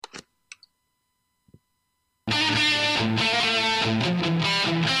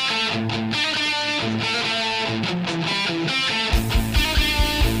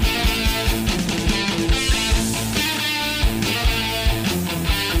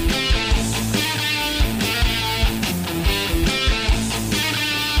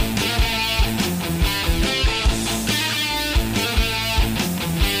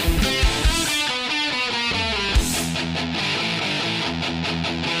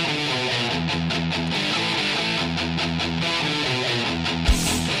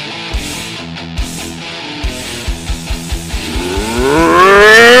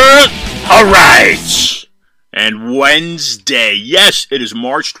All right. And Wednesday, yes, it is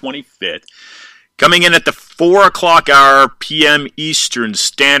March 25th. Coming in at the 4 o'clock hour p.m. Eastern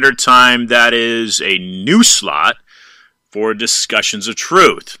Standard Time, that is a new slot for Discussions of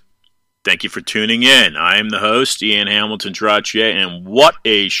Truth. Thank you for tuning in. I am the host, Ian Hamilton Trottier, and what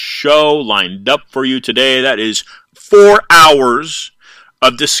a show lined up for you today. That is 4 hours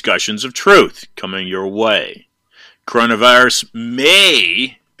of Discussions of Truth coming your way. Coronavirus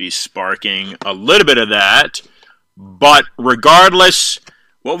may be sparking a little bit of that, but regardless,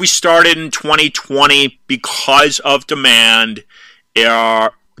 what we started in 2020 because of demand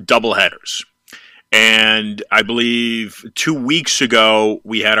are doubleheaders. And I believe 2 weeks ago,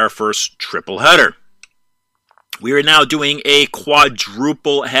 we had our first triple header. We are now doing a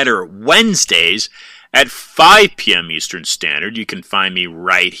quadruple header Wednesdays at 5 p.m. Eastern Standard. You can find me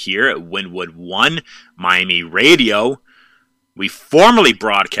right here at Wynwood One, Miami Radio. We formerly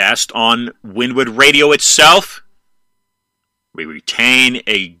broadcast on Wynwood Radio itself. We retain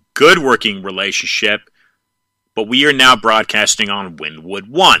a good working relationship, but we are now broadcasting on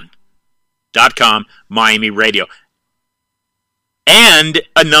WynwoodOne.com, Miami Radio, and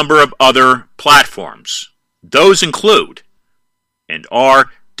a number of other platforms. Those include and are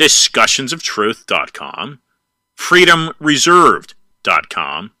DiscussionsOfTruth.com,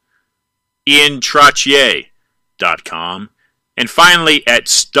 FreedomReserved.com, IanTrottier.com, and finally at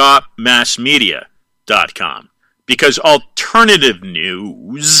StopMassMedia.com. Because alternative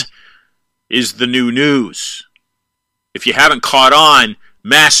news is the new news. If you haven't caught on,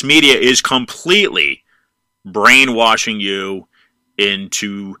 mass media is completely brainwashing you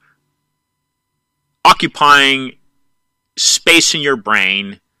into occupying space in your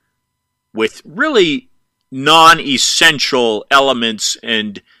brain with really non-essential elements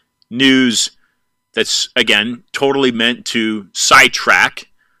and news that's, again, totally meant to sidetrack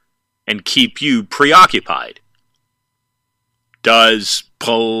and keep you preoccupied. Does the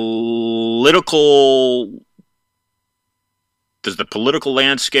political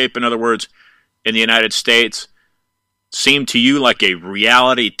landscape, in other words, in the United States, seem to you like a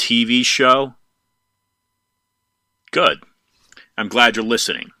reality TV show? Good. I'm glad you're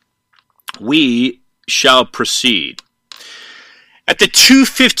listening. We shall proceed. At the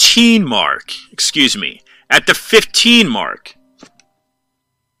 2:15 mark, at the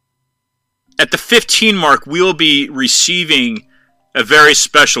 15 mark, we'll be receiving a very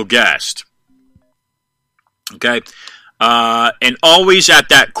special guest. Okay? And always at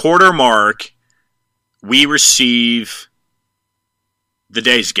that quarter mark, we receive the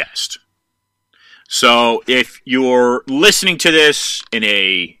day's guest. So if you're listening to this in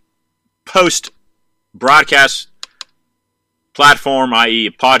a post-broadcast platform, i.e.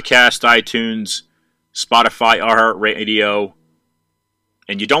 podcast, iTunes, Spotify, iHeartRadio,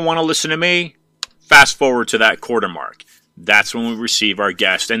 and you don't want to listen to me, fast forward to that quarter mark. That's when we receive our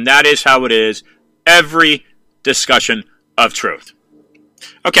guest. And that is how it is every discussion of truth.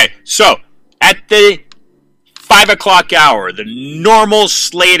 Okay, so at the 5 o'clock hour, the normal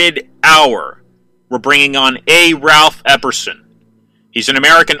slated hour, we're bringing on A. Ralph Epperson. He's an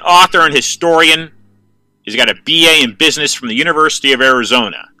American author and historian. He's got a BA in business from the University of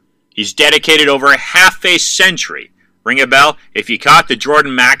Arizona. He's dedicated over half a century. Ring a bell? If you caught the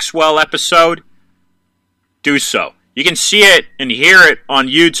Jordan Maxwell episode, do so. You can see it and hear it on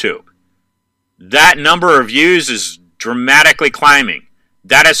YouTube. That number of views is dramatically climbing.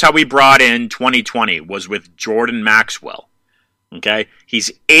 That is how we brought in 2020, was with Jordan Maxwell. Okay?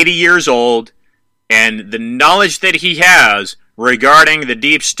 He's 80 years old, and the knowledge that he has regarding the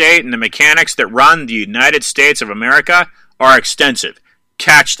deep state and the mechanics that run the United States of America are extensive.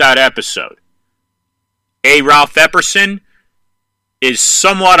 Catch that episode. A. Ralph Epperson is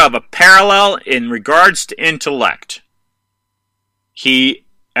somewhat of a parallel in regards to intellect. He,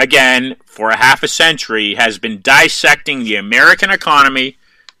 again, for a half a century, has been dissecting the American economy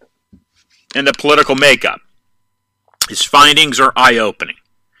and the political makeup. His findings are eye-opening.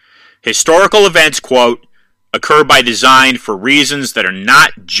 Historical events, quote, occur by design for reasons that are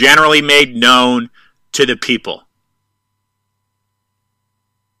not generally made known to the people.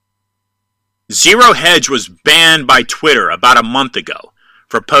 Zero Hedge was banned by Twitter about a month ago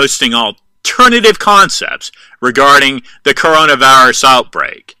for posting alternative concepts regarding the coronavirus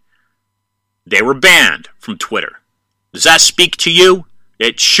outbreak. They were banned from Twitter. Does that speak to you?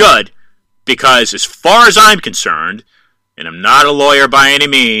 It should, because as far as I'm concerned, and I'm not a lawyer by any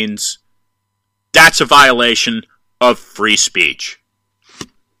means, that's a violation of free speech.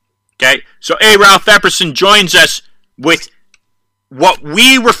 Okay, so A. Ralph Epperson joins us with what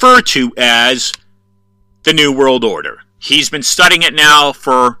we refer to as the New World Order. He's been studying it now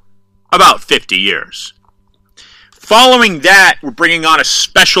for about 50 years. Following that, we're bringing on a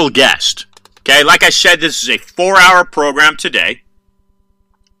special guest. Okay, like I said, this is a 4-hour program today.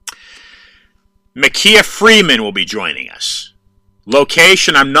 Makia Freeman will be joining us.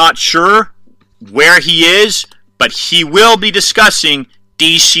 Location, I'm not sure where he is, but he will be discussing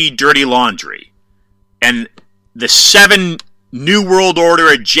DC dirty laundry and the 7 New World Order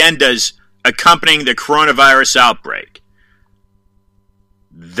agendas accompanying the coronavirus outbreak.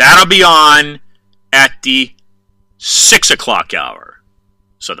 That'll be on at the 6 o'clock hour.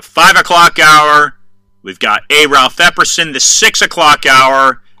 So the 5 o'clock hour, we've got A. Ralph Epperson. The 6 o'clock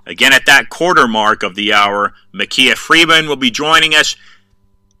hour, again at that quarter mark of the hour, Makia Freeman will be joining us.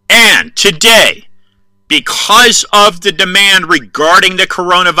 And today, because of the demand regarding the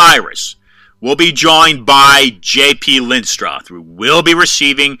coronavirus, we'll be joined by J.P. Lindstroth. We will be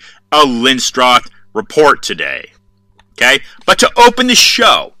receiving a Lindstroth report today. Okay? But to open the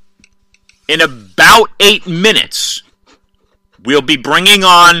show, in about 8 minutes, we'll be bringing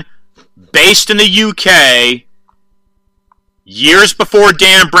on, based in the UK, years before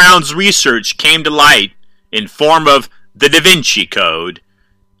Dan Brown's research came to light in form of the Da Vinci Code,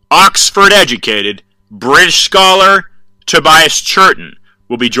 Oxford-educated British scholar Tobias Churton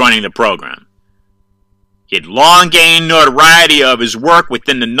will be joining the program. He had long gained notoriety of his work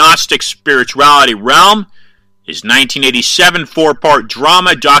within the Gnostic spirituality realm. His 1987 4-part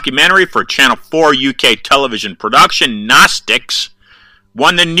drama documentary for Channel 4 UK television production, Gnostics,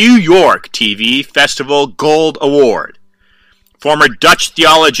 won the New York TV Festival Gold Award. Former Dutch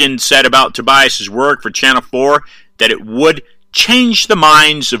theologian said about Tobias's work for Channel 4 that it would change the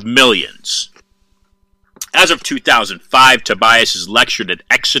minds of millions. As of 2005, Tobias has lectured at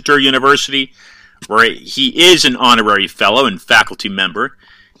Exeter University, where he is an honorary fellow and faculty member.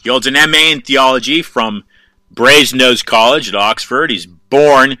 He holds an MA in theology from Brasenose College at Oxford. He's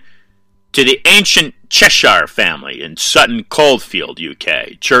born to the ancient Cheshire family in Sutton Coldfield,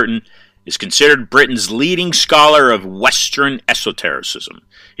 UK. Churton is considered Britain's leading scholar of Western esotericism.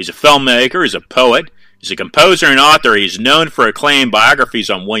 He's a filmmaker, he's a poet, he's a composer and author. He's known for acclaimed biographies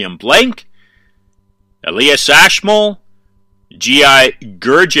on William Blake, Elias Ashmole, G.I.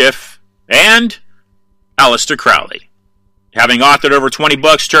 Gurdjieff, and Aleister Crowley. Having authored over 20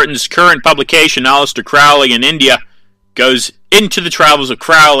 books, Churton's current publication, Aleister Crowley in India, goes into the travels of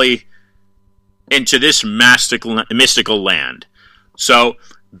Crowley into this mystical land. So,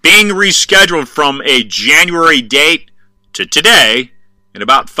 being rescheduled from a January date to today, in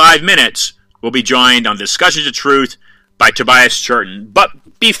about 5 minutes, we'll be joined on Discussions of Truth by Tobias Churton.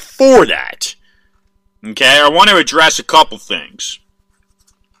 But before that, okay, I want to address a couple things.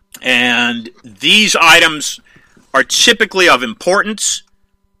 And these items are typically of importance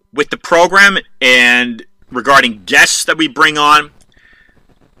with the program and regarding guests that we bring on.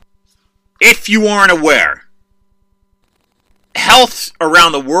 If you aren't aware, health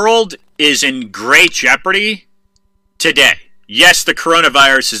around the world is in great jeopardy today. Yes, the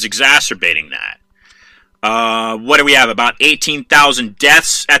coronavirus is exacerbating that. What do we have? About 18,000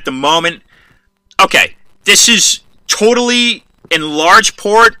 deaths at the moment. Okay, this is totally, in large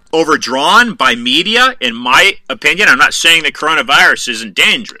part, overdrawn by media, in my opinion. I'm not saying the coronavirus isn't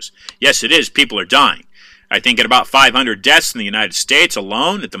dangerous. Yes, it is. People are dying. I think at about 500 deaths in the United States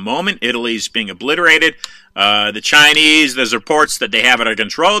alone at the moment. Italy's being obliterated. The Chinese, there's reports that they have it under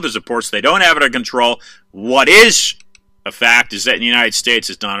control. There's reports they don't have it under control. What is a fact is that in the United States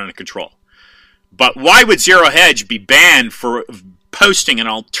it's not under control. But why would Zero Hedge be banned for posting an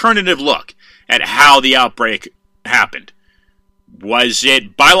alternative look at how the outbreak happened? Was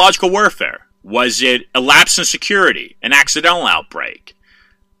it biological warfare? Was it a lapse in security? An accidental outbreak?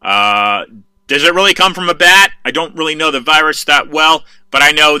 Does it really come from a bat? I don't really know the virus that well, but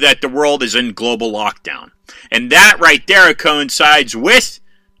I know that the world is in global lockdown. And that right there coincides with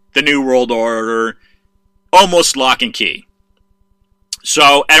the New World Order, almost lock and key.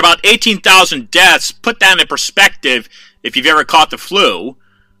 So at about 18,000 deaths, put that in perspective, if you've ever caught the flu,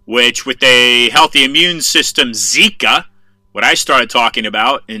 which with a healthy immune system, Zika, what I started talking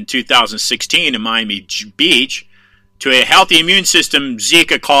about in 2016 in Miami Beach, to a healthy immune system,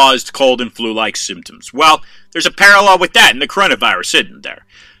 Zika caused cold and flu-like symptoms. Well, there's a parallel with that in the coronavirus, isn't there?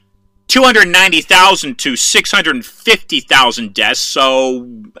 290,000 to 650,000 deaths,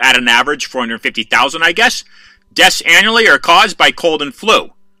 so at an average 450,000, I guess, deaths annually are caused by cold and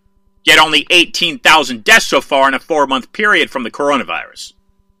flu. Yet only 18,000 deaths so far in a 4-month period from the coronavirus.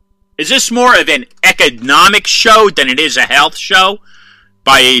 Is this more of an economic show than it is a health show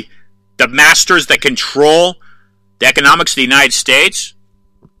by the masters that control the economics of the United States?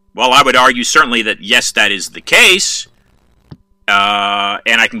 Well, I would argue certainly that yes, that is the case.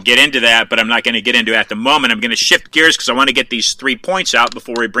 And I can get into that, but I'm not going to get into it at the moment. I'm going to shift gears because I want to get these 3 points out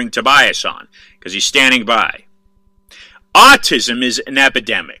before we bring Tobias on, because he's standing by. Autism is an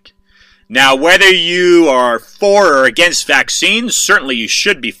epidemic. Now, whether you are for or against vaccines, certainly you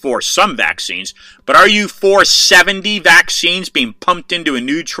should be for some vaccines, but are you for 70 vaccines being pumped into a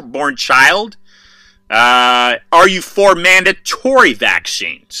newborn child? Are you for mandatory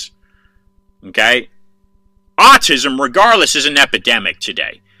vaccines? Okay? Autism, regardless, is an epidemic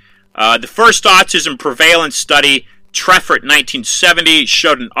today. The first autism prevalence study, Treffert 1970,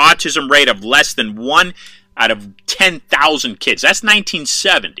 showed an autism rate of less than 1 out of 10,000 kids. That's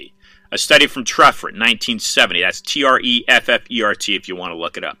 1970. A study from Treffert, 1970. That's Treffert if you want to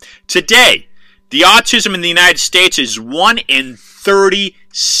look it up. Today, the autism in the United States is 1 in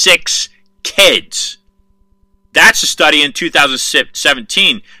 36 kids. That's a study in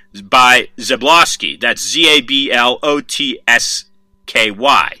 2017 by Zablosky. That's Zablotsky.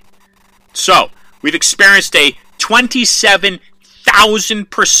 So, we've experienced a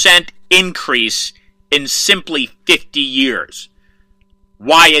 27,000% increase in simply 50 years.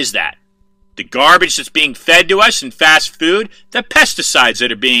 Why is that? The garbage that's being fed to us in fast food, the pesticides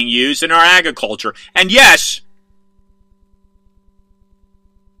that are being used in our agriculture, and yes,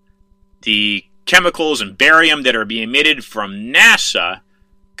 the chemicals and barium that are being emitted from NASA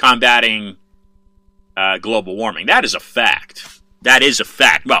combating global warming. That is a fact. That is a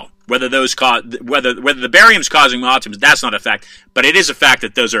fact. Well, whether the barium's causing autism, that's not a fact, but it is a fact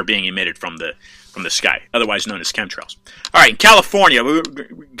that those are being emitted from the sky, otherwise known as chemtrails. All right, in California, we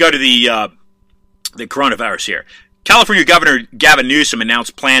go to the coronavirus here. California Governor Gavin Newsom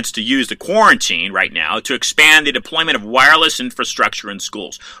announced plans to use the quarantine right now to expand the deployment of wireless infrastructure in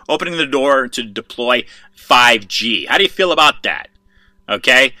schools, opening the door to deploy 5G. How do you feel about that?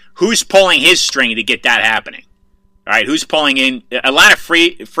 Okay, who's pulling his string to get that happening? All right, who's pulling in? Alana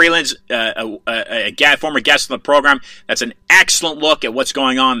Freeland's a former guest on the program. That's an excellent look at what's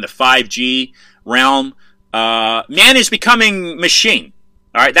going on in the 5G realm. Man is becoming machine.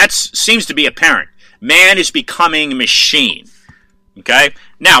 All right, that seems to be apparent. Man is becoming machine. Okay.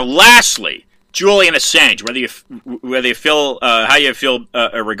 Now, lastly, Julian Assange. Whether you feel how you feel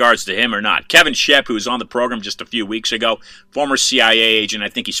in regards to him or not. Kevin Shep, who was on the program just a few weeks ago, former CIA agent. I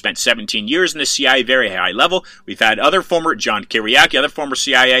think he spent 17 years in the CIA, very high level. We've had other former John Kiriakou, other former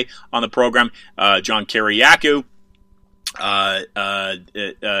CIA on the program. John Kiriakou,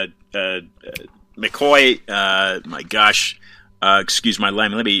 McCoy. My gosh. Excuse my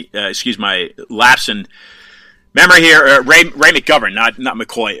excuse my lapse in memory here. Ray McGovern, not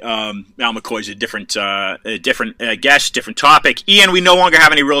McCoy. Now McCoy's a different guest, different topic. Ian, we no longer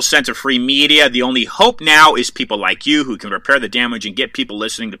have any real sense of free media. The only hope now is people like you who can repair the damage and get people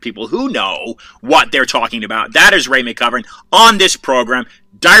listening to people who know what they're talking about. That is Ray McGovern on this program.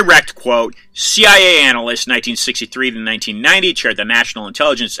 Direct quote, CIA analyst, 1963 to 1990, chaired the National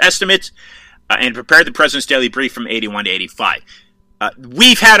Intelligence Estimates, and prepared the President's Daily Brief from 81 to 85.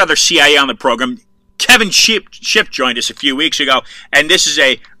 We've had other CIA on the program. Kevin Ship joined us a few weeks ago, and this is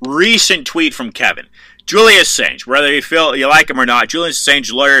a recent tweet from Kevin. Julian Assange, whether you feel you like him or not, Julian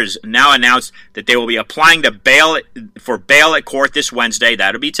Assange's lawyers now announced that they will be applying for bail at court this Wednesday.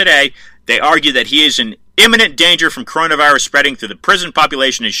 That'll be today. They argue that he is in imminent danger from coronavirus spreading through the prison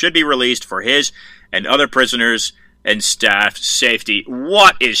population and should be released for his and other prisoners' and staff safety.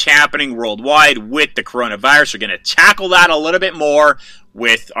 What is happening worldwide with the coronavirus? We're going to tackle that a little bit more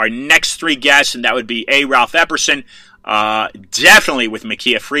with our next 3 guests, and that would be A. Ralph Epperson, definitely with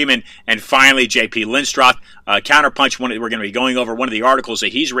Micaiah Freeman, and finally J.P. Lindstroth. Counterpunch, we're going to be going over one of the articles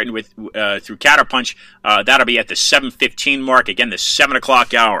that he's written with through Counterpunch. That'll be at the 7:15 mark, again, the 7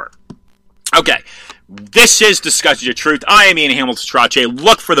 o'clock hour. Okay. This is Discuss Your Truth. I am Ian Hamilton Strache.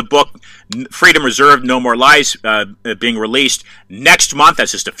 Look for the book, Freedom Reserved, No More Lies, being released next month.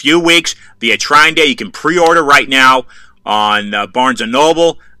 That's just a few weeks via Trine Day. You can pre-order right now on Barnes &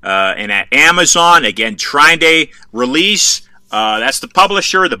 Noble and at Amazon. Again, Trine Day release. That's the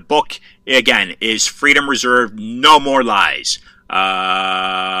publisher. The book, again, is Freedom Reserved, No More Lies.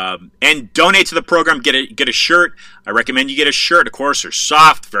 And donate to the program. Get a shirt. I recommend you get a shirt. Of course, they're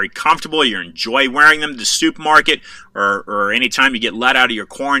soft, very comfortable. You enjoy wearing them to the supermarket or anytime you get let out of your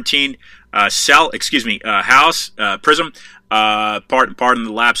quarantine house. Prism. Pardon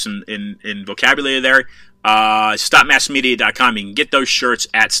the lapse in vocabulary there. StopMassMedia.com. You can get those shirts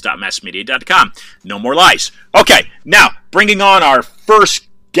at StopMassMedia.com. No more lies. Okay, now bringing on our first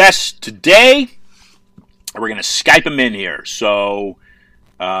guest today. We're going to Skype him in here. So,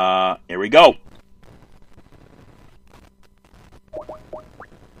 here we go.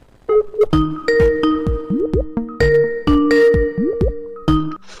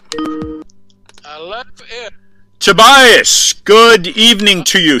 Hello, Ian. Tobias, good evening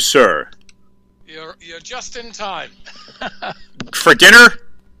to you, sir. You're just in time. For dinner?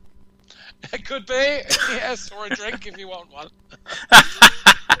 It could be, yes, or a drink if you want one.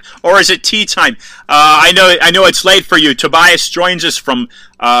 Or is it tea time? I know it's late for you. Tobias joins us from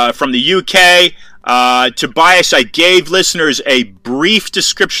the UK. Tobias, I gave listeners a brief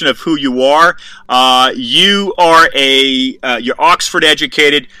description of who you are. You are you're Oxford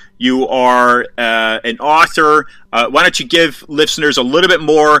educated. You are an author. Why don't you give listeners a little bit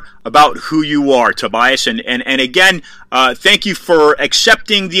more about who you are, Tobias? And again, thank you for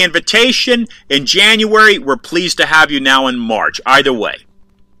accepting the invitation in January. We're pleased to have you now in March. Either way.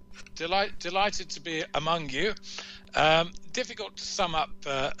 Delighted to be among you. Difficult to sum up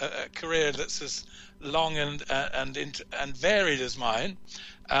a career that's as long and varied as mine,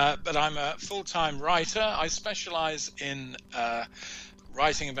 but I'm a full-time writer. I specialize in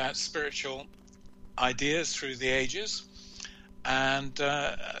writing about spiritual ideas through the ages and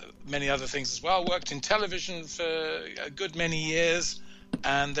many other things as well. Worked in television for a good many years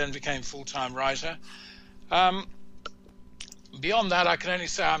and then became full-time writer. Beyond that, I can only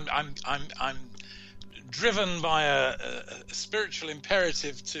say I'm driven by a spiritual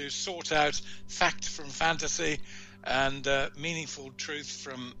imperative to sort out fact from fantasy and meaningful truth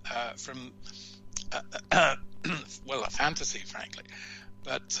from well, a fantasy, frankly.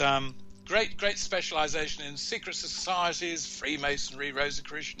 But great specialization in secret societies, Freemasonry,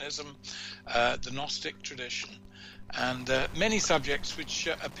 Rosicrucianism, the Gnostic tradition, and many subjects which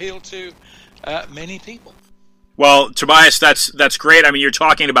appeal to many people. Well, Tobias, that's great. I mean, you're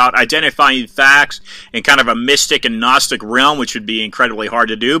talking about identifying facts in kind of a mystic and Gnostic realm, which would be incredibly hard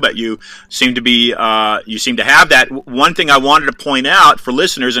to do, but you seem to have that. One thing I wanted to point out for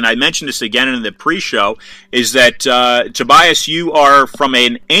listeners, and I mentioned this again in the pre-show, is that Tobias, you are from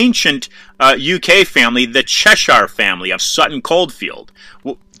an ancient UK family, the Cheshire family of Sutton Coldfield.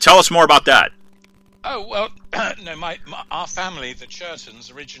 Well, tell us more about that. Oh well, no, our family, the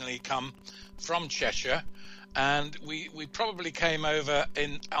Churtons, originally come from Cheshire. And we probably came over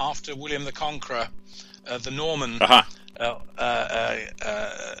after William the Conqueror, the Norman,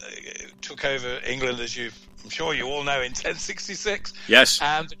 took over England, as I'm sure you all know, in 1066. Yes.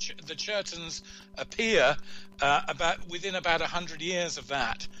 And the Churtons appear within about 100 years of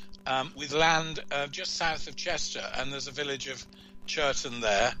that, with land just south of Chester, and there's a village of Churton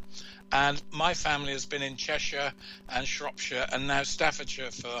there. And my family has been in Cheshire and Shropshire and now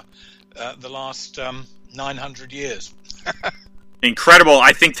Staffordshire for the last 900 years. Incredible.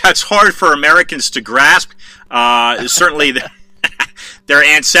 I think that's hard for Americans to grasp. Certainly their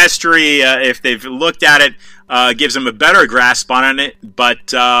ancestry, if they've looked at it, gives them a better grasp on it.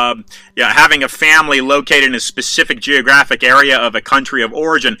 But having a family located in a specific geographic area of a country of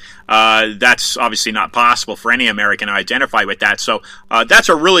origin, that's obviously not possible for any American to identify with that. So that's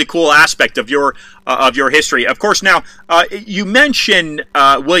a really cool aspect of your history. Of course, now you mentioned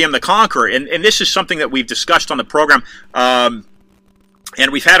William the Conqueror, and this is something that we've discussed on the program. And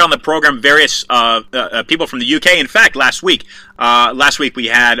we've had on the program various people from the UK. In fact, last week we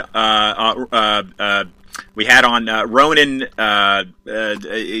had on Ronan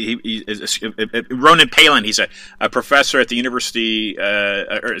Ronan Palin. He's a professor at the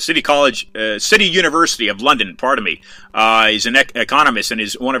City University of London. Pardon me. He's an economist, and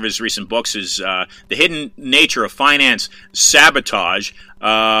one of his recent books is The Hidden Nature of Finance Sabotage.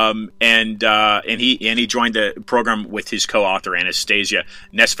 And he joined the program with his co-author Anastasia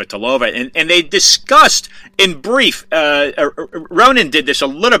Nesvetalova, and they discussed in brief. Ronan did this a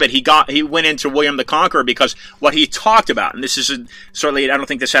little bit. He went into William the Conqueror because what he talked about, and this is certainly, I don't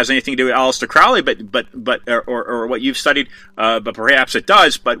think this has anything to do with Aleister Crowley, or what you've studied, but perhaps it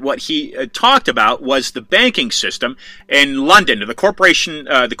does. But what he talked about was the banking system in London, the Corporation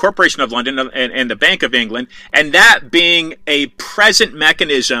of London, and the Bank of England, and that being a present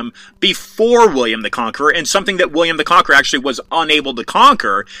mechanism before William the Conqueror, and something that William the Conqueror actually was unable to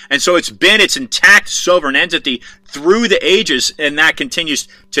conquer, and so it's been its intact sovereign entity through the ages, and that continues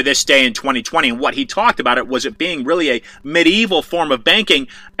to this day in 2020. And what he talked about it was it being really a medieval form of banking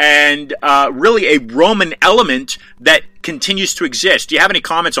and really a Roman element that continues to exist. Do you have any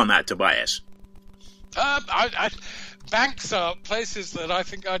comments on that, Tobias? Banks are places that I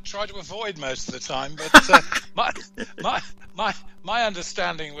think I try to avoid most of the time, but my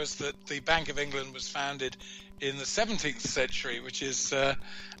understanding was that the Bank of England was founded in the 17th century, which is a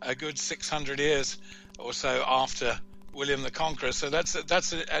good 600 years or so after William the Conqueror. So that's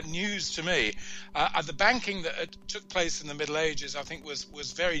a news to me. The banking that took place in the Middle Ages, I think,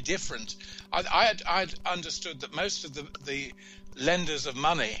 was very different. I'd understood that most of the lenders of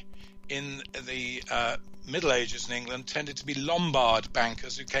money in the Middle Ages in England tended to be Lombard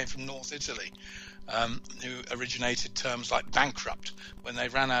bankers who came from North Italy, who originated terms like bankrupt. When they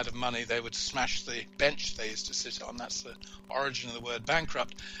ran out of money, they would smash the bench they used to sit on. That's the origin of the word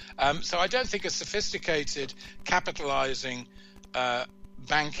bankrupt. So I don't think a sophisticated capitalizing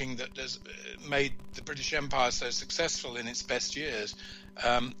banking that has made the British Empire so successful in its best years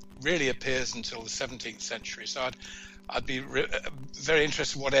really appears until the 17th century. So I'd be very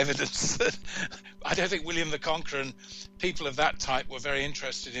interested in what evidence that I don't think William the Conqueror and people of that type were very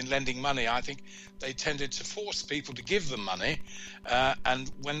interested in lending money. I think they tended to force people to give them money,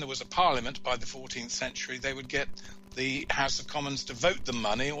 and when there was a parliament by the 14th century, they would get the House of Commons to vote them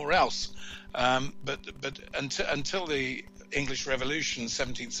money or else. But until the English Revolution,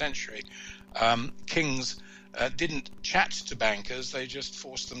 17th century, kings didn't chat to bankers; they just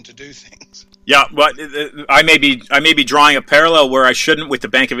forced them to do things. Yeah, but I may be drawing a parallel where I shouldn't with the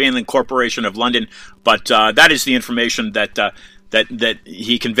Bank of England Corporation of London, but that is the information that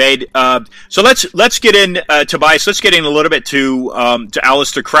he conveyed. So let's get in, Tobias. Let's get in a little bit to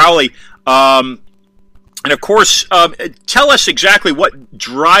Aleister Crowley. And of course, tell us exactly what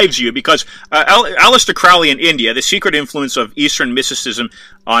drives you, because Aleister Crowley in India, the secret influence of Eastern mysticism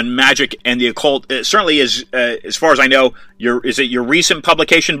on magic and the occult, certainly is, as far as I know, your recent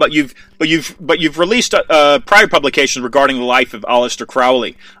publication. But you've released prior publications regarding the life of Aleister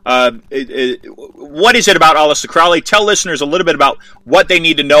Crowley. What is it about Aleister Crowley? Tell listeners a little bit about what they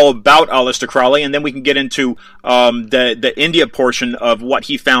need to know about Aleister Crowley, and then we can get into the India portion of what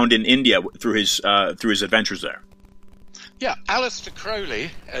he found in India through his adventures there. Yeah, Aleister Crowley,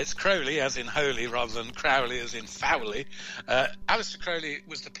 it's Crowley as in holy rather than Crowley as in Fowley. Aleister Crowley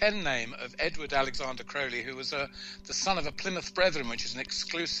was the pen name of Edward Alexander Crowley, who was the son of a Plymouth Brethren, which is an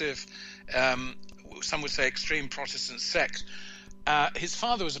exclusive, some would say extreme Protestant sect. His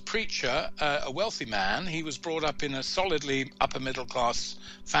father was a preacher, a wealthy man. He was brought up in a solidly upper middle class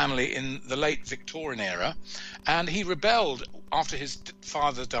family in the late Victorian era, and he rebelled after his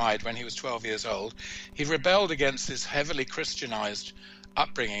father died when he was 12 years old. He rebelled against this heavily Christianized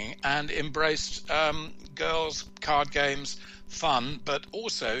upbringing and embraced girls, card games, fun, but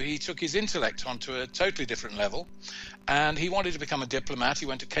also he took his intellect onto a totally different level, and he wanted to become a diplomat. He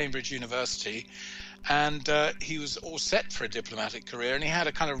went to Cambridge University, and he was all set for a diplomatic career, and he had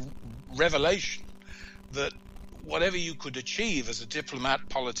a kind of revelation that whatever you could achieve as a diplomat,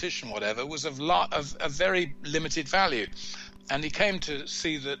 politician, whatever, was of very limited value. And he came to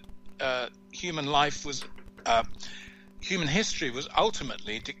see that human history was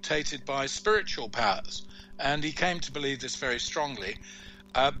ultimately dictated by spiritual powers, and he came to believe this very strongly.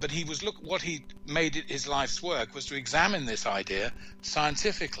 But what he made it his life's work was to examine this idea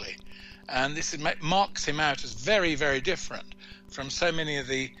scientifically. And this marks him out as very, very different from so many of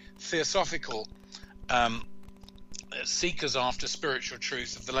the theosophical seekers after spiritual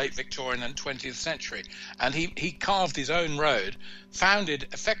truth of the late Victorian and 20th century. And he carved his own road, founded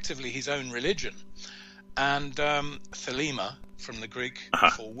effectively his own religion, and Thelema, from the Greek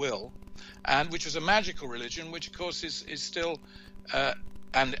for will, and which was a magical religion, which of course is still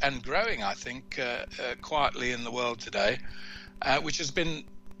and growing, I think, quietly in the world today, which has been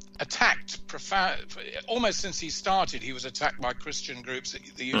attacked almost since he started. He was attacked by Christian groups at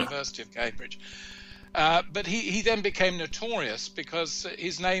the University of Cambridge. But he then became notorious because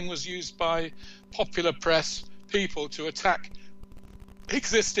his name was used by popular press people to attack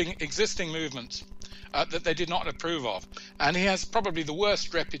existing movements that they did not approve of. And he has probably the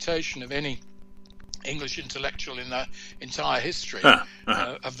worst reputation of any English intellectual in the entire history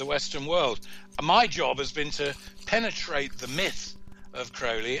of the Western world. My job has been to penetrate the myth of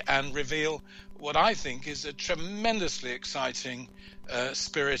Crowley and reveal what I think is a tremendously exciting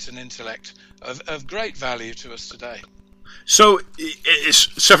spirit and intellect of great value to us today. So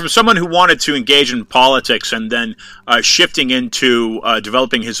from someone who wanted to engage in politics and then shifting into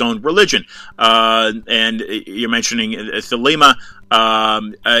developing his own religion, and you're mentioning Thelema,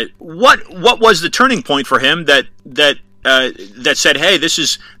 what was the turning point for him that said, "Hey, this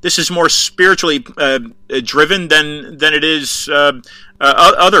is more spiritually driven than it is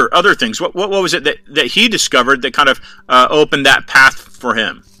other things"? What was it that he discovered that kind of opened that path for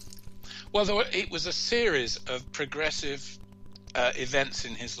him? Well, it was a series of progressive events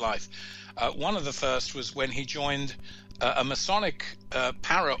in his life. One of the first was when he joined a Masonic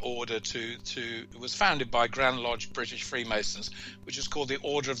para-order it was founded by Grand Lodge British Freemasons, which is called the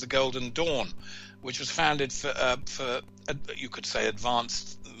Order of the Golden Dawn, which was founded for you could say,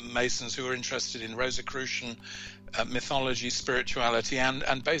 advanced Masons who were interested in Rosicrucian mythology, spirituality,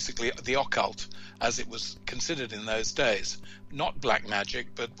 and basically the occult, as it was considered in those days. Not black magic,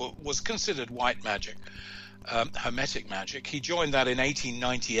 but was considered white magic, Hermetic magic. He joined that in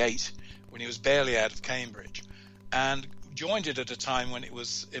 1898 when he was barely out of Cambridge, and joined it at a time when it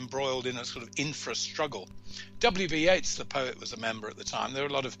was embroiled in a sort of infra-struggle. W.B. Yeats, the poet, was a member at the time. There were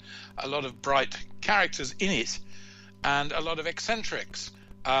a lot of bright characters in it, and a lot of eccentrics.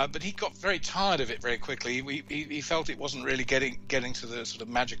 But he got very tired of it very quickly. He felt it wasn't really getting to the sort of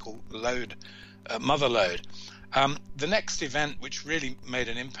magical load, mother lode. The next event which really made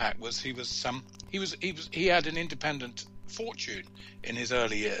an impact was he had an independent fortune in his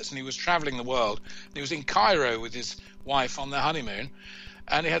early years, and he was traveling the world. And he was in Cairo with his wife on their honeymoon,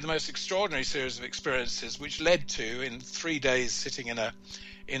 and he had the most extraordinary series of experiences, which led to, in 3 days sitting in a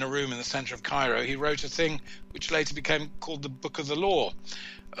room in the center of Cairo, he wrote a thing which later became called the Book of the Law,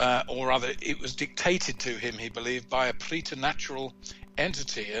 or rather it was dictated to him, he believed, by a preternatural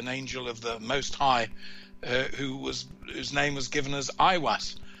entity, an angel of the Most High, whose name was given as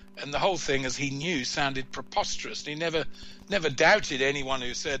Aiwass. And the whole thing, as he knew, sounded preposterous. He never doubted anyone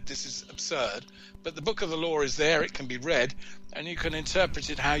who said this is absurd. But the Book of the Law is there, it can be read, and you can interpret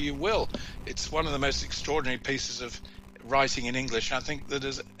it how you will. It's one of the most extraordinary pieces of writing in English, I think, that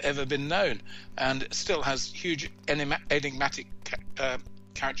has ever been known, and still has huge enigmatic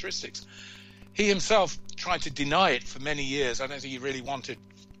characteristics. He himself tried to deny it for many years. I don't think he really wanted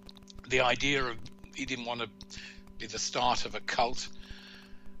the idea of, he didn't want to be the start of a cult.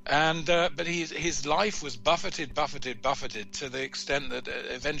 And but his life was buffeted to the extent that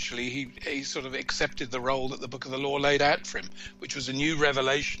eventually he sort of accepted the role that the Book of the Law laid out for him, which was a new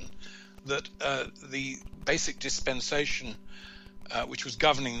revelation that the basic dispensation which was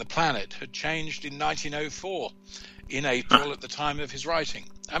governing the planet had changed in 1904 in April at the time of his writing.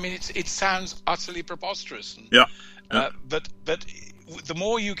 I mean, it sounds utterly preposterous. And, but the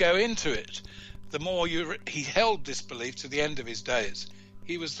more you go into it, the more he held this belief to the end of his days.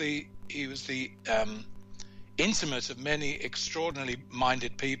 He was the intimate of many extraordinarily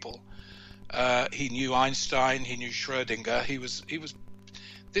minded people. He knew Einstein. He knew Schrödinger. He was.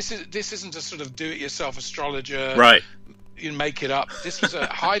 This isn't a sort of do-it-yourself astrologer. Right. You make it up. This was a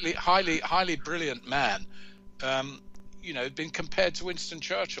highly brilliant man. Been compared to Winston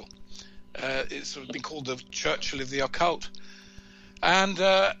Churchill. It's sort of been called the Churchill of the occult. And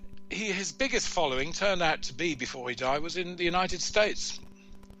his biggest following turned out to be, before he died, was in the United States.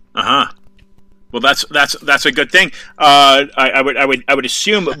 Well, that's a good thing. I would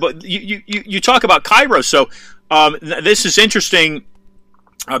assume, but you talk about Cairo, so this is interesting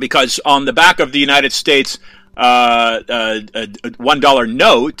because on the back of the United States $1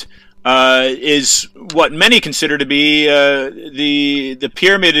 note is what many consider to be the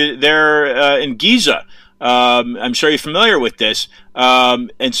pyramid there in Giza. I'm sure you're familiar with this,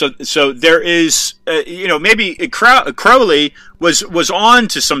 and so there is, maybe Crowley was on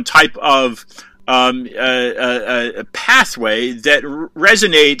to some type of a pathway that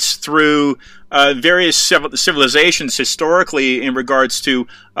resonates through various civilizations historically in regards to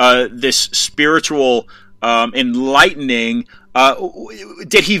this spiritual enlightening.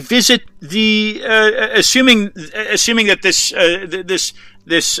 Did he visit the assuming that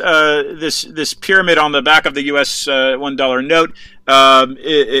this pyramid on the back of the U.S. $1 note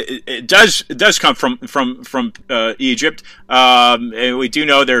it does come from Egypt, and we do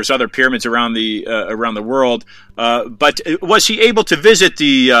know there's other pyramids around the world. But was he able to visit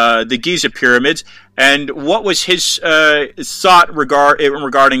the Giza pyramids, and what was his thought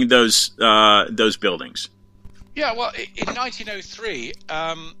regarding those buildings? Yeah, well, in 1903,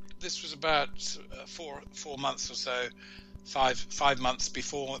 this was about 4 months or so. 5 months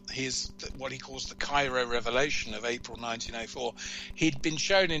before what he calls the Cairo Revelation of April 1904, he'd been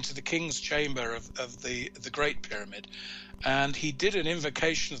shown into the King's Chamber of the Great Pyramid, and he did an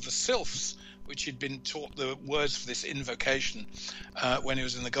invocation of the sylphs, which he'd been taught the words for this invocation when he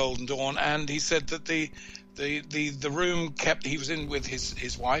was in the Golden Dawn. And he said that the room he was in with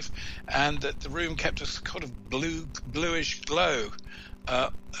his wife, and that the room kept a sort of bluish glow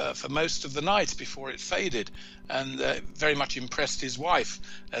for most of the night before it faded, and very much impressed his wife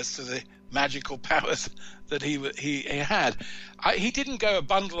as to the magical powers that he had. He didn't go a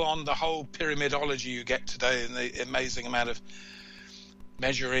bundle on the whole pyramidology you get today and the amazing amount of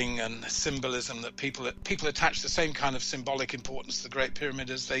measuring and symbolism that people attach the same kind of symbolic importance to the Great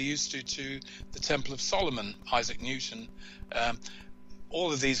Pyramid as they used to the Temple of Solomon, Isaac Newton.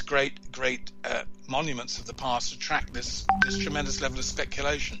 All of these great monuments of the past attract this tremendous level of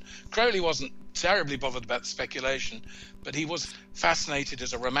speculation. Crowley wasn't terribly bothered about the speculation, but he was fascinated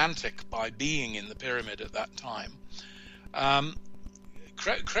as a romantic by being in the pyramid at that time.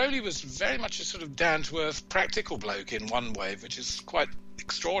 Crowley was very much a sort of down-to-earth, practical bloke in one way, which is quite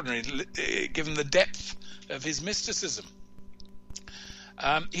extraordinary given the depth of his mysticism.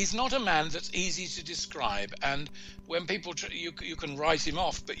 He's not a man that's easy to describe, and when people you can write him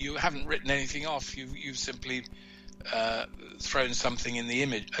off, but you haven't written anything off. You've simply thrown something in the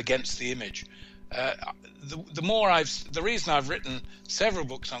image against the image. The reason I've written several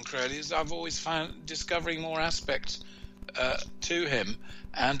books on Crowley is I've always found discovering more aspects to him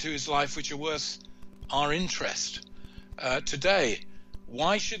and to his life which are worth our interest today.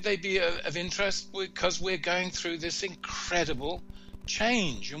 Why should they be of interest? Because we're going through this incredible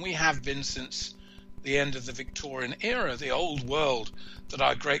change, and we have been since the end of the Victorian era. The old world that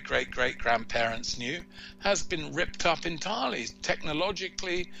our great-great-great-grandparents knew has been ripped up entirely,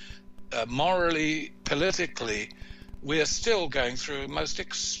 technologically, morally, politically. We are still going through a most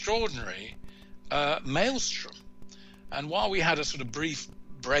extraordinary maelstrom. And while we had a sort of brief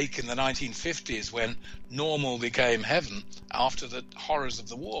break in the 1950s when normal became heaven after the horrors of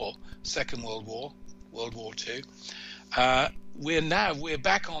the war, Second World War, World War II, we're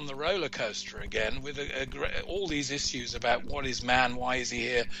back on the roller coaster again with all these issues about what is man, why is he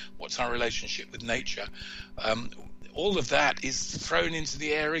here, what's our relationship with nature. All of that is thrown into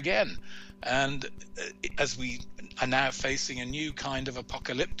the air again, and as we are now facing a new kind of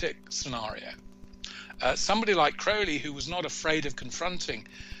apocalyptic scenario. Somebody like Crowley, who was not afraid of confronting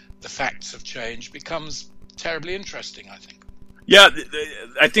the facts of change, becomes terribly interesting, I think. Yeah,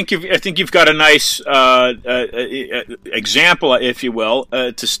 I think you've got a nice example, if you will,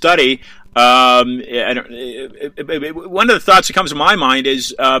 to study. One of the thoughts that comes to my mind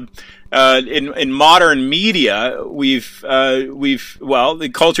is in modern media, the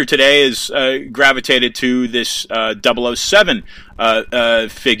culture today is gravitated to this 007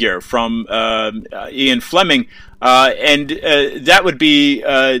 figure from Ian Fleming, and that would be,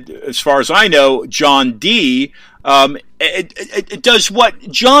 as far as I know, John Dee. It does what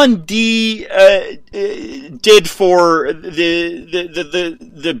John Dee did for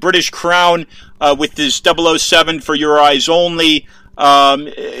the British Crown with his 007 for Your Eyes Only.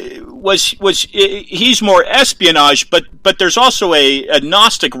 He's more espionage, but there's also a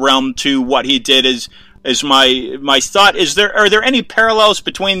Gnostic realm to what he did. Is my thought. Are there any parallels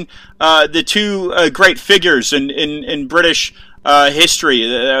between the two great figures in British history?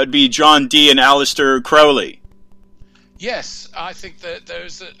 That would be John Dee and Aleister Crowley. Yes, I think that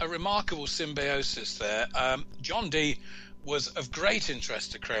there's a remarkable symbiosis there. John Dee was of great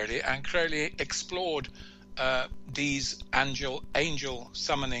interest to Crowley, and Crowley explored Dee's angel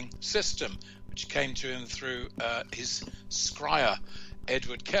summoning system, which came to him through his scryer,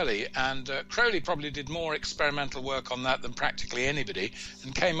 Edward Kelly. And Crowley probably did more experimental work on that than practically anybody,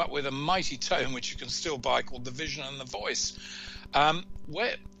 and came up with a mighty tome, which you can still buy, called The Vision and the Voice.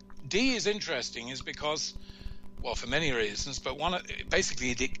 Where Dee is interesting is because, well, for many reasons, but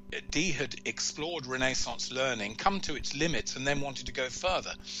basically Dee had explored Renaissance learning, come to its limits, and then wanted to go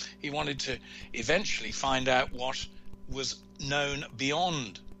further. He wanted to eventually find out what was known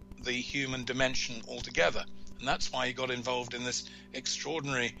beyond the human dimension altogether, and that's why he got involved in this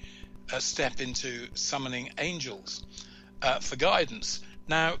extraordinary step into summoning angels for guidance.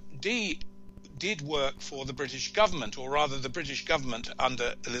 Now, Dee did work for the British government, or rather the British government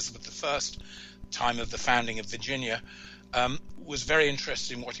under Elizabeth I, time of the founding of Virginia, was very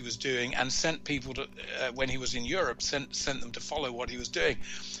interested in what he was doing, and sent people to, when he was in Europe, sent them to follow what he was doing.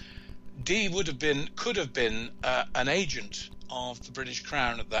 Dee could have been an agent of the British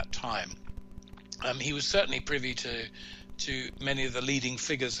Crown at that time. He was certainly privy to many of the leading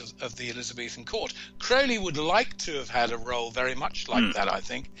figures of the Elizabethan court. Crowley would like to have had a role very much like that, I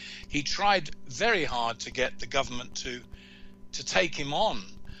think. He tried very hard to get the government to take him on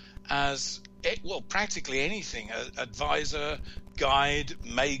as, well, practically anything: advisor, guide,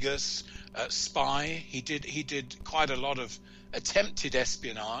 magus, spy. He did quite a lot of attempted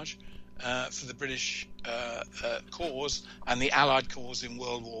espionage for the British cause and the Allied cause in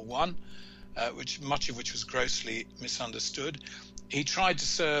World War I, much of which was grossly misunderstood. He tried to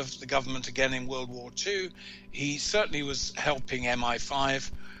serve the government again in World War II. He certainly was helping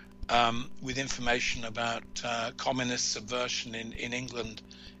MI5 with information about communist subversion in England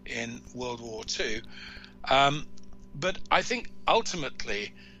in World War II. But I think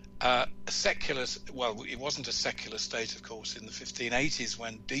ultimately it wasn't a secular state, of course, in the 1580s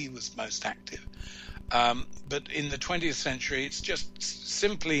when Dee was most active. But in the 20th century, it's just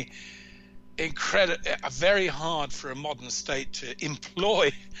simply very hard for a modern state to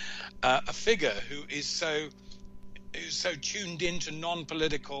employ a figure who is so tuned into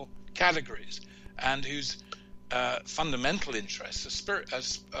non-political categories, and whose fundamental interests,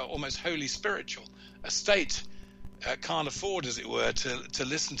 almost wholly spiritual. A state can't afford, as it were, to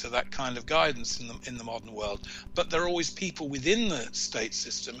listen to that kind of guidance in the modern world. But there are always people within the state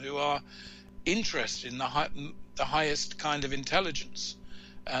system who are interested in the highest kind of intelligence.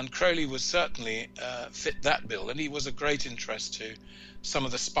 And Crowley was certainly fit that bill, and he was a great interest to some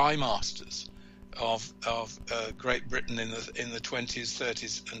of the spy masters of Great Britain in the 20s,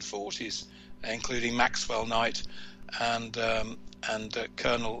 30s, and 40s, including Maxwell Knight and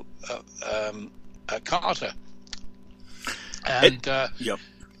Colonel Carter. And yep.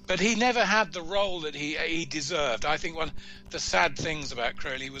 But he never had the role that he deserved. I think one of the sad things about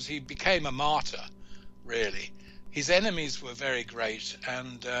Crowley was he became a martyr, really. His enemies were very great,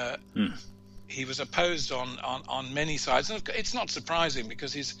 and he was opposed on many sides. And it's not surprising,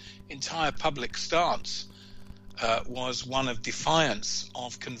 because his entire public stance was one of defiance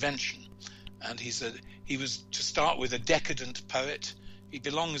of convention. And he was, to start with, a decadent poet. He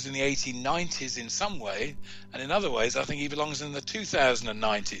belongs in the 1890s in some way, and in other ways I think he belongs in the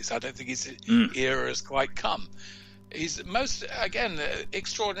 2090s. I don't think his era has quite come. He's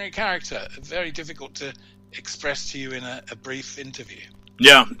extraordinary character, very difficult to express to you in a brief interview.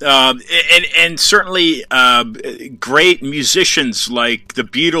 Yeah, and certainly great musicians like the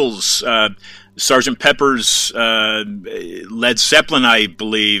Beatles, Sgt. Pepper's, Led Zeppelin, I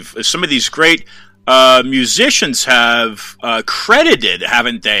believe. Some of these great musicians have credited,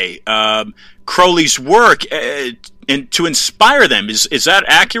 haven't they, Crowley's work and to inspire them. Is that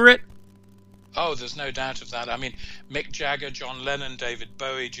accurate? Oh, there's no doubt of that. I mean, Mick Jagger, John Lennon, David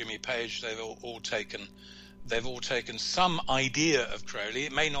Bowie, Jimmy Page, they've all taken some idea of Crowley.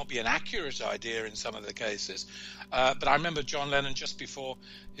 It may not be an accurate idea in some of the cases, but I remember John Lennon, just before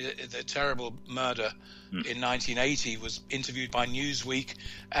the terrible murder in 1980, was interviewed by Newsweek,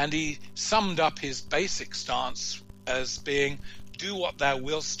 and he summed up his basic stance as being, "Do what thou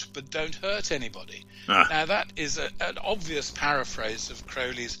willst, but don't hurt anybody." Now that is an obvious paraphrase of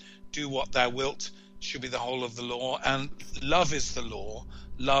Crowley's "Do what thou wilt should be the whole of the law," and "Love is the law,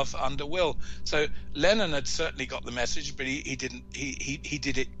 love under will." So Lennon had certainly got the message, but he didn't.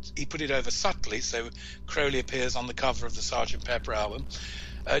 He put it over subtly. So Crowley appears on the cover of the Sgt. Pepper album.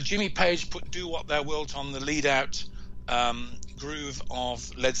 Jimmy Page put "Do What Thou Wilt" on the lead-out groove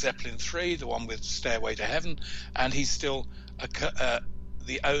of Led Zeppelin 3, the one with "Stairway to Heaven," and he's still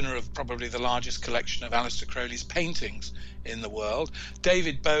the owner of probably the largest collection of Aleister Crowley's paintings in the world.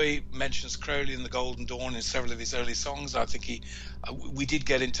 David Bowie mentions Crowley in The Golden Dawn in several of his early songs. I think we did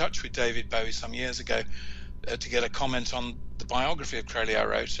get in touch with David Bowie some years ago to get a comment on the biography of Crowley I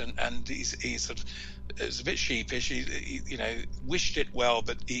wrote, and he sort of was a bit sheepish. He wished it well,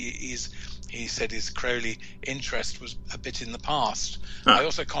 but he said his Crowley interest was a bit in the past. I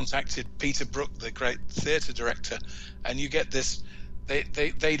also contacted Peter Brook, the great theatre director, and you get this.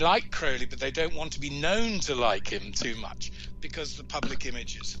 They like Crowley, but they don't want to be known to like him too much, because the public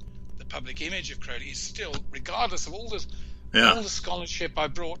image of Crowley is still, regardless of all the scholarship I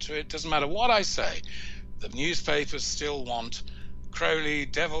brought to it, doesn't matter what I say, the newspapers still want Crowley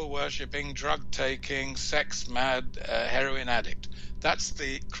devil worshipping, drug taking, sex mad, heroin addict. That's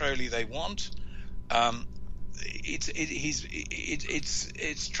the Crowley they want. It's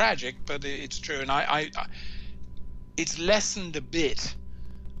tragic, but it's true, and I it's lessened a bit,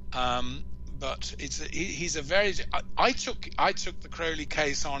 but he's a very. I took the Crowley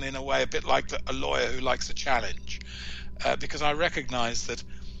case on in a way a bit like a lawyer who likes a challenge, because I recognise that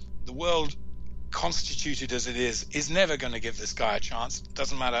the world, constituted as it is never going to give this guy a chance.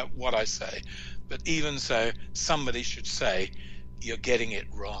 Doesn't matter what I say, but even so, somebody should say you're getting it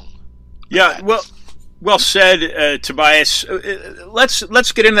wrong. Yeah, well said, Tobias.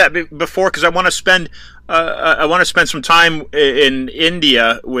 Let's get into that before, because I want to spend some time in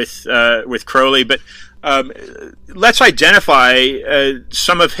India with Crowley, but let's identify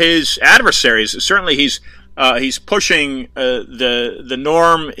some of his adversaries. Certainly, he's pushing the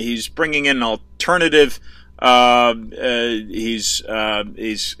norm. He's bringing in an alternative. He's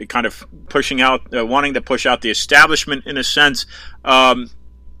kind of pushing out, wanting to push out the establishment in a sense.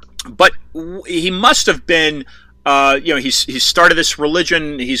 But he must have been, he's started this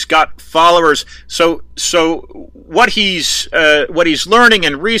religion. He's got followers. So what he's learning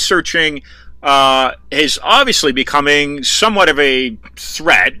and researching is obviously becoming somewhat of a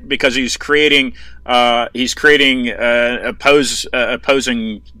threat, because he's creating opposing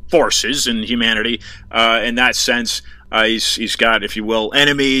forces in humanity. In that sense, he's got, if you will,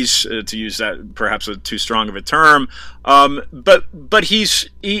 enemies, to use that perhaps too strong of a term. But he's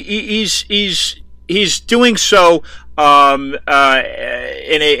he's doing so in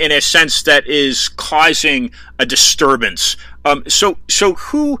a sense that is causing a disturbance. So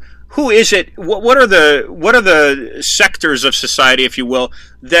who is it? What are the sectors of society, if you will,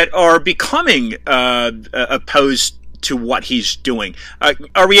 that are becoming opposed to what he's doing?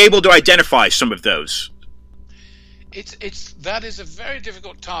 Are we able to identify some of those? That is a very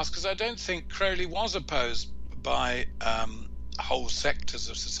difficult task, because I don't think Crowley was opposed by whole sectors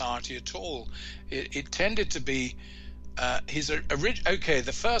of society at all. It tended to be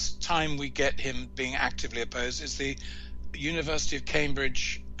the first time we get him being actively opposed is the University of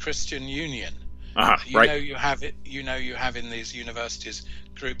Cambridge Christian Union. Right. You have in these universities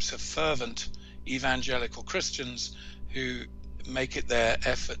groups of fervent evangelical Christians who make it their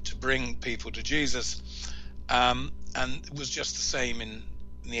effort to bring people to Jesus, and it was just the same in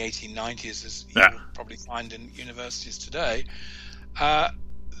the 1890s as you'll probably find in universities today.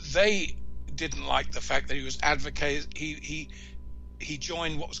 They didn't like the fact that he was he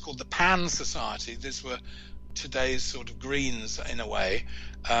joined what was called the Pan Society. These were today's sort of Greens in a way,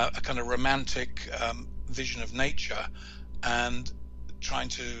 a kind of romantic vision of nature, and trying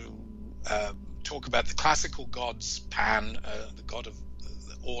to talk about the classical gods, Pan, the god of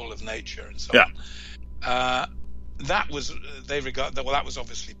all of nature, and so on. That was that was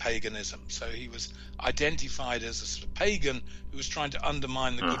obviously paganism. So he was identified as a sort of pagan who was trying to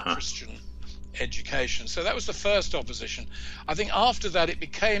undermine the good Christian education. So that was the first opposition. I think after that it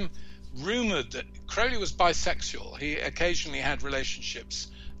became rumored that Crowley was bisexual. He occasionally had relationships,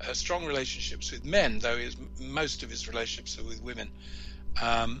 strong relationships with men, though most of his relationships are with women.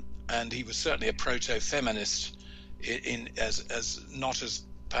 And he was certainly a proto-feminist, as not as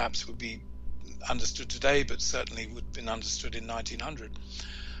perhaps would be understood today, but certainly would have been understood in 1900.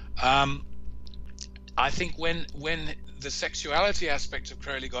 I think when the sexuality aspect of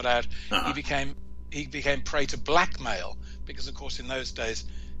Crowley got out, he became prey to blackmail, because of course in those days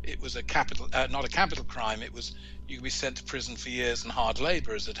it was not a capital crime. It was, you could be sent to prison for years and hard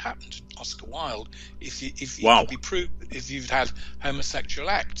labor, as had happened to Oscar Wilde, if you could be proved, if you've had homosexual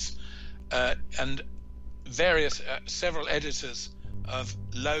acts. And several editors of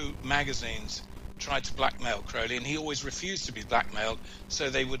low magazines tried to blackmail Crowley, and he always refused to be blackmailed, so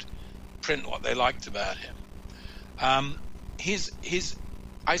they would print what they liked about him.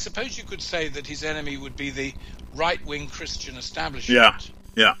 I suppose you could say that his enemy would be the right-wing Christian establishment.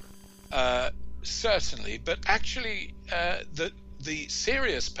 Yeah. Certainly, but actually, the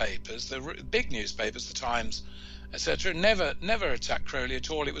serious papers, the big newspapers, the Times, etc., never attacked Crowley at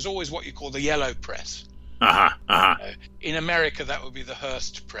all. It was always what you call the yellow press. In America, that would be the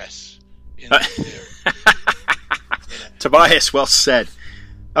Hearst press. Tobias, well said.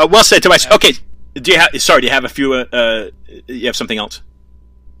 Well said, Tobias. Okay, do you have a few? You have something else?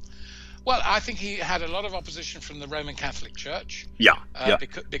 Well, I think he had a lot of opposition from the Roman Catholic Church.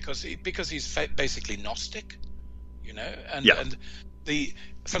 Because he's basically Gnostic, and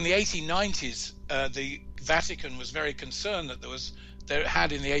from the 1890s, the Vatican was very concerned that there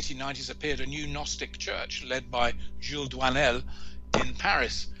had in the 1890s appeared a new Gnostic church led by Jules Douanel in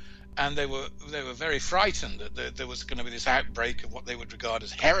Paris, and they were very frightened that there was going to be this outbreak of what they would regard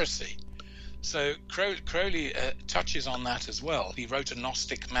as heresy. So Crowley touches on that as well. He wrote a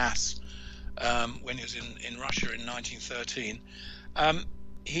Gnostic Mass when he was in Russia in 1913.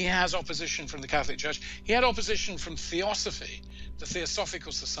 He has opposition from the Catholic Church. He had opposition from Theosophy, the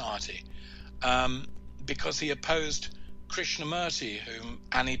Theosophical Society, because he opposed Krishnamurti, whom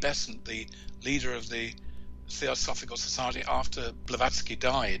Annie Besant, the leader of the Theosophical Society after Blavatsky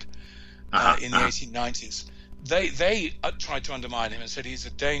died in the 1890s, they tried to undermine him and said he's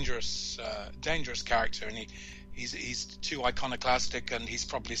a dangerous character, and he's too iconoclastic, and he's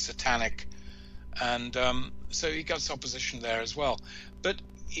probably satanic, and so he got opposition there as well. But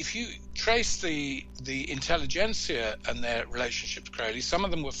if you trace the intelligentsia and their relationship to Crowley, some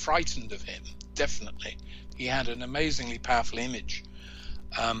of them were frightened of him. Definitely, he had an amazingly powerful image,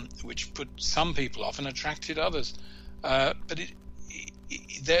 which put some people off and attracted others. But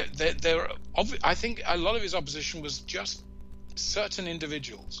I think a lot of his opposition was just certain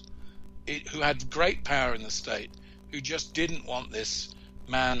individuals who had great power in the state, who just didn't want this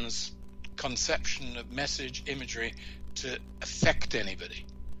man's conception of message imagery to affect anybody.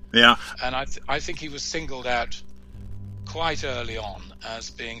 Yeah. And I think he was singled out quite early on as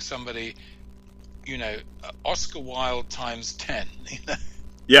being somebody, Oscar Wilde times 10.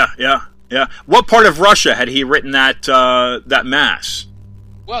 Yeah. What part of Russia had he written that mass?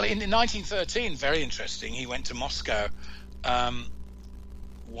 Well, in 1913, very interesting, he went to Moscow.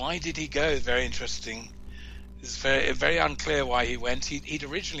 Why did he go? Very interesting. It's very, very unclear why he went. He'd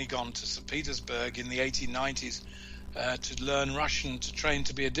originally gone to St. Petersburg in the 1890s to learn Russian, to train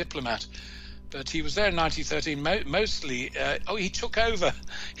to be a diplomat. But he was there in 1913 mostly. He took over.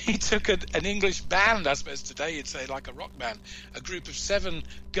 He took an English band, I suppose today you'd say, like a rock band, a group of 7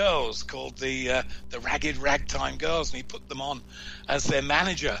 girls called the Ragged Ragtime Girls, and he put them on as their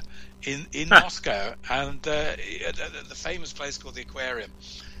manager in Moscow, and at the famous place called the Aquarium.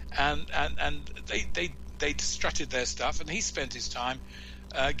 And they strutted their stuff, and he spent his time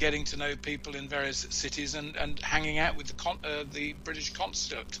getting to know people in various cities and hanging out with the British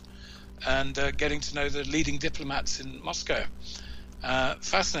consulate, and getting to know the leading diplomats in Moscow.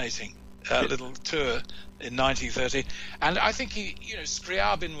 Fascinating little tour in 1930. And I think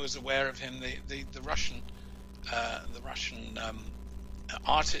Scriabin was aware of him, the Russian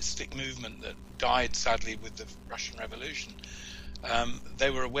artistic movement that died sadly with the Russian Revolution.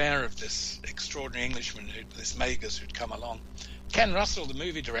 They were aware of this extraordinary Englishman, this Magus, who'd come along. Ken Russell, the